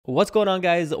What's going on,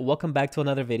 guys? Welcome back to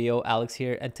another video. Alex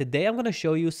here, and today I'm going to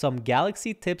show you some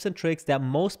Galaxy tips and tricks that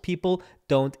most people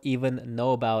don't even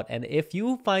know about. And if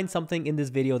you find something in this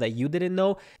video that you didn't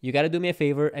know, you got to do me a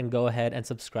favor and go ahead and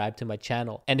subscribe to my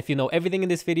channel. And if you know everything in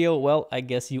this video, well, I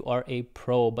guess you are a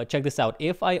pro. But check this out.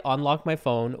 If I unlock my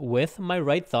phone with my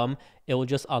right thumb, it will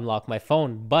just unlock my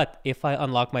phone. But if I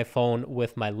unlock my phone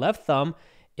with my left thumb,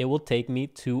 it will take me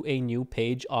to a new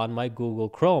page on my Google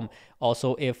Chrome.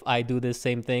 Also, if I do the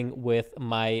same thing with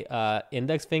my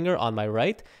index finger on my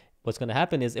right, what's going to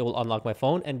happen is it will unlock my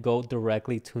phone and go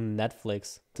directly to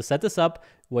Netflix. To set this up,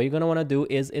 what you're going to want to do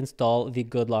is install the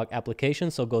Good Lock application.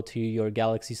 So go to your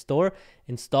Galaxy store,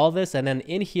 install this, and then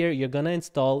in here, you're going to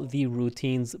install the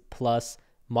Routines Plus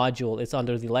module. It's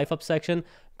under the Life Up section.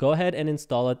 Go ahead and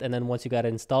install it, and then once you got it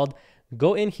installed,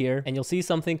 go in here and you'll see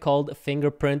something called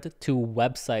fingerprint to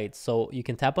website. So you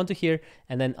can tap onto here,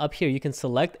 and then up here you can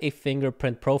select a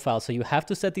fingerprint profile. So you have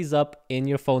to set these up in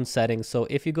your phone settings. So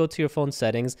if you go to your phone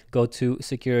settings, go to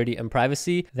security and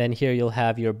privacy, then here you'll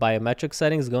have your biometric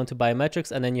settings, go into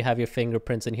biometrics, and then you have your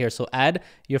fingerprints in here. So add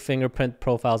your fingerprint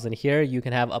profiles in here. You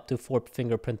can have up to 4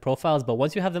 fingerprint profiles, but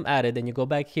once you have them added and you go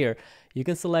back here, you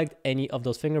can select any of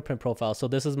those fingerprint profiles. So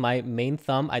this is my main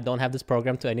thumb. I don't have this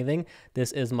programmed to anything.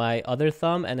 This is my other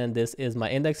thumb, and then this is my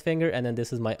index finger, and then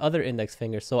this is my other index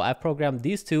finger. So I've programmed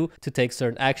these two to take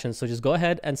certain actions. So just go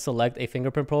ahead and select a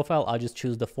fingerprint profile. I'll just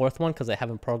choose the 4th one because I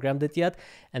haven't programmed it yet.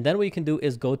 And then what you can do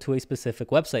is go to a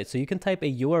specific website. So you can type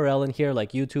a URL in here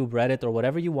like YouTube, Reddit, or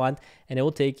whatever you want, and it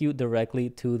will take you directly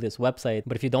to this website.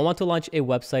 But if you don't want to launch a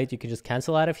website, you can just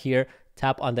cancel out of here,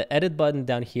 tap on the edit button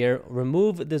down here,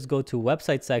 remove this go to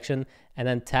website section, and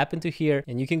then tap into here,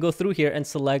 and you can go through here and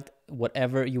select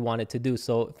whatever you want it to do.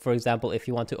 So for example, if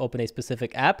you want to open a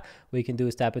specific app, what you can do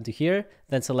is tap into here,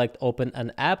 then select open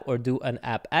an app or do an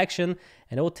app action,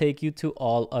 and it will take you to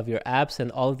all of your apps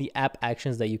and all of the app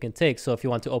actions that you can take. So if you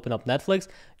want to open up Netflix,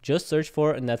 just search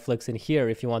for Netflix in here.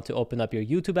 If you want to open up your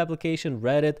YouTube application,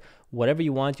 Reddit, whatever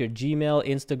you want, your Gmail,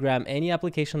 Instagram, any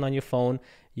application on your phone,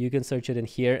 you can search it in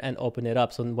here and open it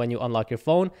up. So when you unlock your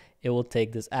phone, it will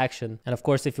take this action. And of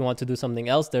course, if you want to do something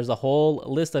else, there's a whole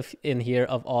list in here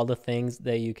of all the things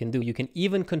that you can do. You can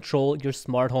even control your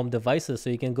smart home devices. So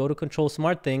you can go to control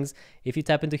smart things. If you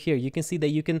tap into here, you can see that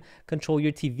you can control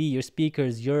your TV, your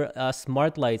speakers, your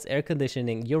smart lights, air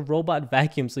conditioning, your robot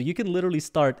vacuum. So you can literally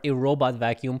start a robot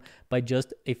vacuum by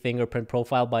just a fingerprint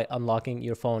profile by unlocking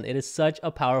your phone. It is such a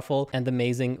powerful and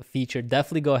amazing feature.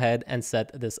 Definitely go ahead and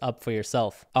set this up for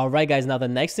yourself. All right, guys, now the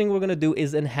next thing we're going to do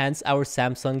is enhance our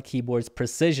Samsung keyboard's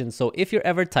precision. So if you're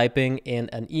ever typing in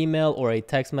an email or a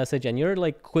text message and you're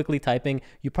like quickly typing,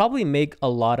 you probably make a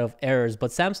lot of errors, but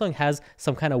Samsung has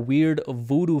some kind of weird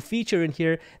voodoo feature in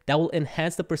here that will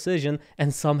enhance the precision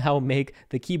and somehow make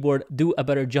the keyboard do a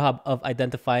better job of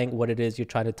identifying what it is you're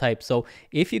trying to type. So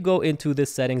if you go into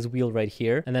this settings wheel right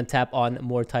here and then tap on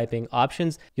more typing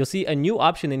options, you'll see a new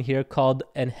option in here called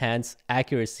enhance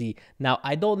accuracy. Now,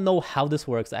 I don't know how this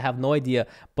works. I have no idea,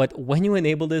 but when you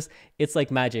enable this, it's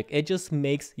like magic. It just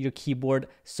makes your keyboard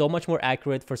so much more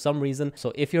accurate for some reason.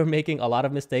 So if you're making a lot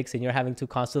of mistakes and you're having to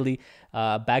constantly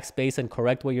backspace and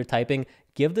correct what you're typing,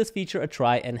 give this feature a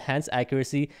try, enhance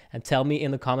accuracy, and tell me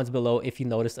in the comments below if you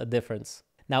noticed a difference.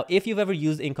 Now, if you've ever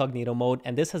used incognito mode,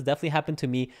 and this has definitely happened to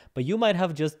me, but you might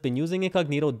have just been using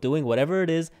incognito, doing whatever it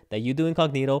is that you do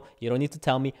incognito, you don't need to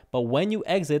tell me, but when you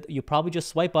exit, you probably just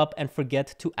swipe up and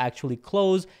forget to actually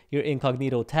close your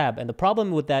incognito tab. And the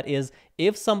problem with that is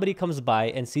if somebody comes by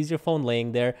and sees your phone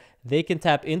laying there, they can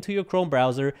tap into your Chrome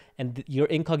browser and your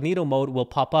incognito mode will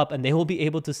pop up and they will be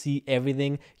able to see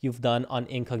everything you've done on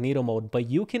incognito mode. But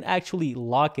you can actually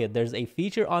lock it. There's a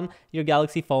feature on your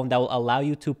Galaxy phone that will allow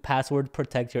you to password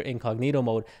protect your incognito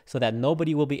mode so that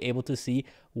nobody will be able to see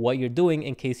what you're doing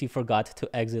in case you forgot to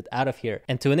exit out of here.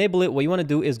 And to enable it, what you want to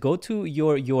do is go to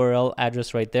your URL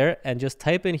address right there and just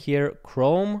type in here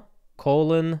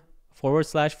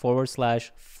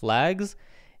chrome://flags,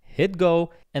 hit go,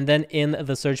 and then in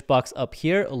the search box up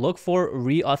here, look for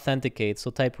re-authenticate.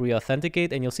 So type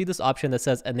re-authenticate and you'll see this option that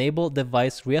says enable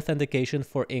device re-authentication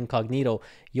for incognito.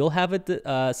 You'll have it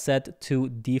set to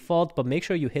default, but make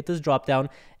sure you hit this drop down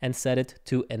and set it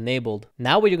to enabled.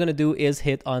 Now what you're going to do is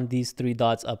hit on these 3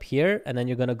 dots up here, and then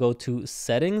you're going to go to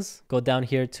settings, go down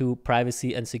here to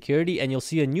privacy and security, and you'll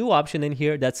see a new option in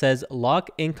here that says lock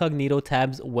incognito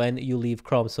tabs when you leave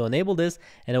Chrome. So enable this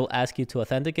and it will ask you to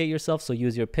authenticate yourself. So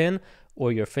use your PIN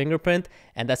or your fingerprint,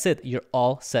 and that's it. You're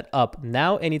all set up.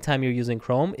 Now, anytime you're using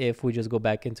Chrome, if we just go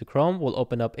back into Chrome, we'll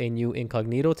open up a new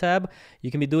incognito tab. You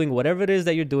can be doing whatever it is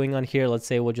that you're doing on here. Let's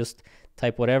say we'll just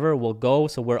type whatever, we'll go.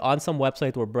 So we're on some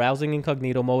website, we're browsing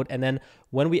incognito mode, and then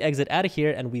when we exit out of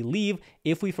here and we leave,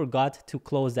 if we forgot to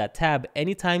close that tab,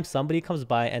 anytime somebody comes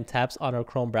by and taps on our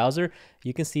Chrome browser,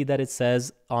 you can see that it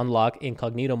says unlock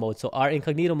incognito mode. So our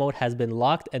incognito mode has been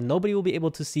locked and nobody will be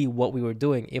able to see what we were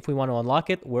doing. If we want to unlock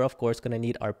it, we're of course going to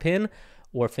need our PIN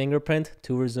or fingerprint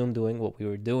to resume doing what we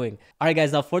were doing. All right,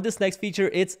 guys, now for this next feature,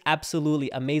 it's absolutely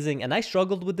amazing. And I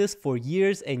struggled with this for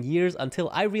years and years until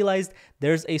I realized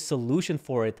there's a solution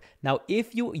for it. Now,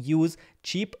 if you use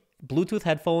cheap Bluetooth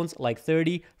headphones like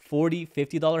 $30, $40,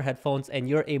 $50 headphones, and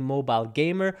you're a mobile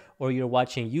gamer or you're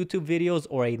watching YouTube videos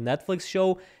or a Netflix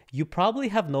show, you probably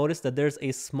have noticed that there's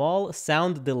a small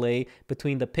sound delay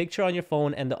between the picture on your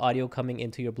phone and the audio coming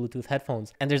into your Bluetooth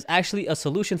headphones. And there's actually a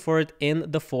solution for it in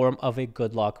the form of a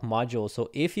Good Lock module. So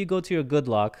if you go to your Good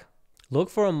Lock, look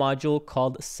for a module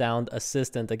called Sound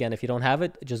Assistant. Again, if you don't have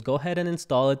it, just go ahead and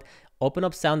install it. Open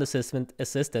up Sound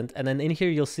Assistant, and then in here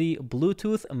you'll see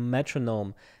Bluetooth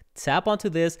Metronome. Tap onto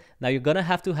this. Now you're going to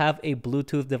have a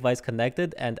Bluetooth device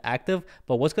connected and active,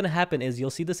 but what's going to happen is you'll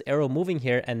see this arrow moving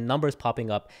here and numbers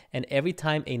popping up, and every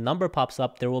time a number pops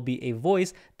up there will be a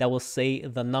voice that will say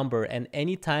the number, and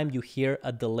anytime you hear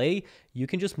a delay, you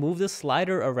can just move this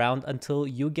slider around until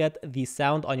you get the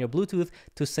sound on your Bluetooth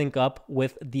to sync up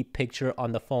with the picture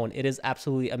on the phone. It is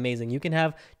absolutely amazing. You can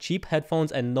have cheap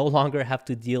headphones and no longer have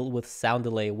to deal with sound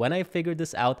delay. When I figured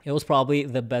this out, it was probably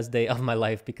the best day of my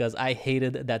life because I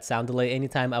hated that sound delay.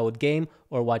 Anytime I would game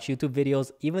or watch YouTube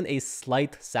videos, even a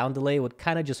slight sound delay would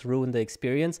kind of just ruin the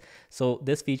experience. So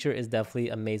this feature is definitely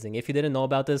amazing. If you didn't know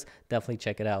about this, definitely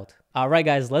check it out. All right,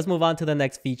 guys, let's move on to the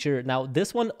next feature. Now,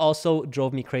 this one also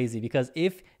drove me crazy because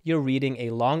if you're reading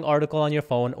a long article on your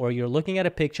phone or you're looking at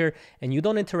a picture and you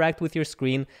don't interact with your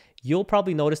screen, you'll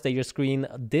probably notice that your screen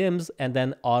dims and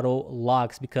then auto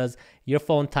locks because your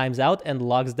phone times out and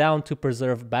locks down to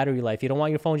preserve battery life. You don't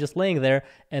want your phone just laying there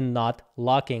and not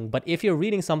locking. But if you're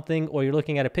reading something or you're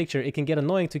looking at a picture, it can get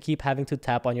annoying to keep having to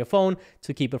tap on your phone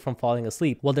to keep it from falling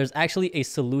asleep. Well, there's actually a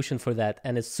solution for that,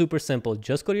 and it's super simple.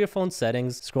 Just go to your phone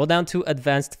settings, scroll down to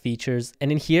advanced features,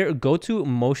 and in here, go to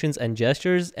motions and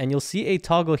gestures, and you'll see a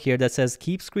toggle here that says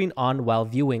keep screen on while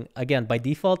viewing. Again, by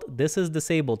default, this is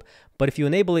disabled, but if you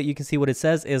enable it, you can see what it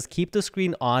says is keep the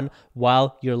screen on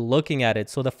while you're looking at it.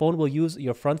 So the phone will use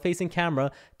your front-facing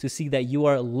camera to see that you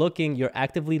are looking, you're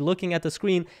actively looking at the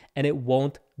screen, and it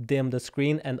won't dim the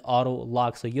screen and auto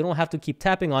lock. So you don't have to keep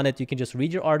tapping on it. You can just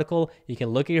read your article, you can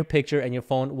look at your picture, and your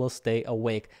phone will stay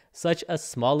awake. Such a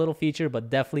small little feature, but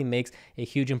definitely makes a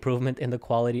huge improvement in the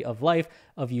quality of life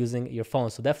of using your phone.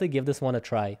 So definitely give this one a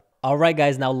try. All right,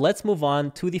 guys, now let's move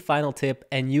on to the final tip,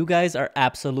 and you guys are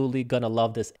absolutely gonna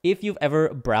love this. If you've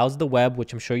ever browsed the web,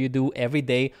 which I'm sure you do every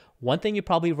day, one thing you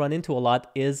probably run into a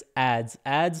lot is ads.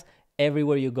 Ads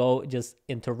everywhere you go, just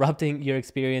interrupting your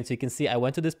experience. You can see I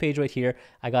went to this page right here.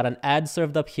 I got an ad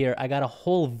served up here. I got a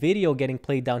whole video getting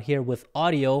played down here with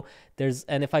audio.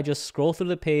 And if I just scroll through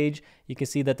the page, you can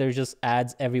see that there's just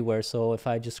ads everywhere. So if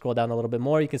I just scroll down a little bit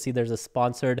more, you can see there's a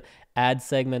sponsored ad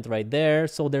segment right there.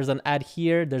 So there's an ad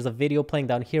here, there's a video playing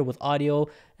down here with audio,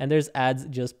 and there's ads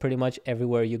just pretty much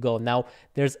everywhere you go. Now,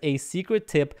 there's a secret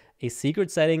tip, a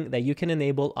secret setting that you can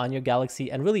enable on your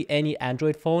Galaxy and really any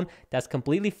Android phone that's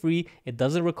completely free. It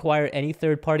doesn't require any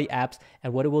third-party apps,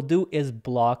 and what it will do is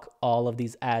block all of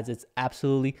these ads. It's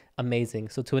absolutely amazing.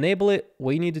 So to enable it,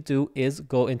 what you need to do is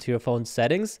go into your phone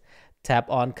settings, tap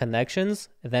on connections,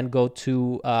 and then go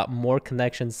to more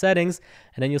connection settings,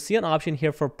 and then you'll see an option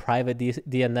here for private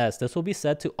DNS. This will be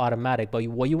set to automatic, but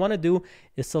what you want to do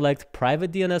is select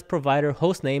private DNS provider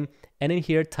hostname, and in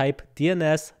here type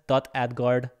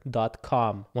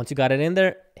dns.adguard.com. Once you got it in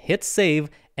there, hit save,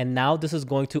 and now this is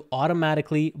going to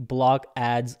automatically block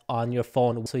ads on your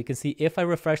phone. So you can see if I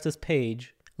refresh this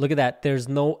page, look at that, there's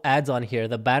no ads on here.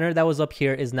 The banner that was up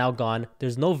here is now gone.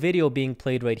 There's no video being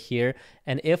played right here.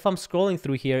 And if I'm scrolling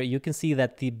through here, you can see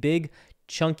that the big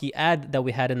chunky ad that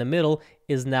we had in the middle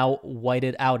is now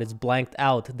whited out. It's blanked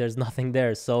out. There's nothing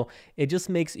there. So it just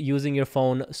makes using your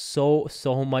phone so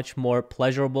much more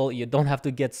pleasurable. You don't have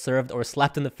to get served or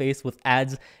slapped in the face with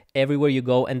ads everywhere you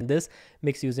go, and this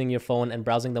makes using your phone and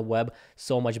browsing the web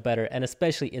so much better. And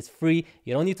especially, it's free.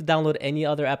 You don't need to download any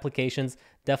other applications.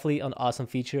 Definitely an awesome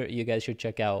feature you guys should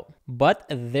check out. But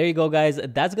there you go, guys.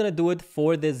 That's gonna do it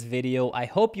for this video. I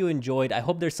hope you enjoyed. I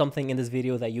hope there's something in this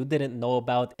video that you didn't know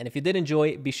about, and if you did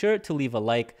enjoy, be sure to leave a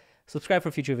like, subscribe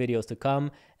for future videos to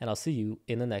come, and I'll see you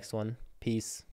in the next one. Peace.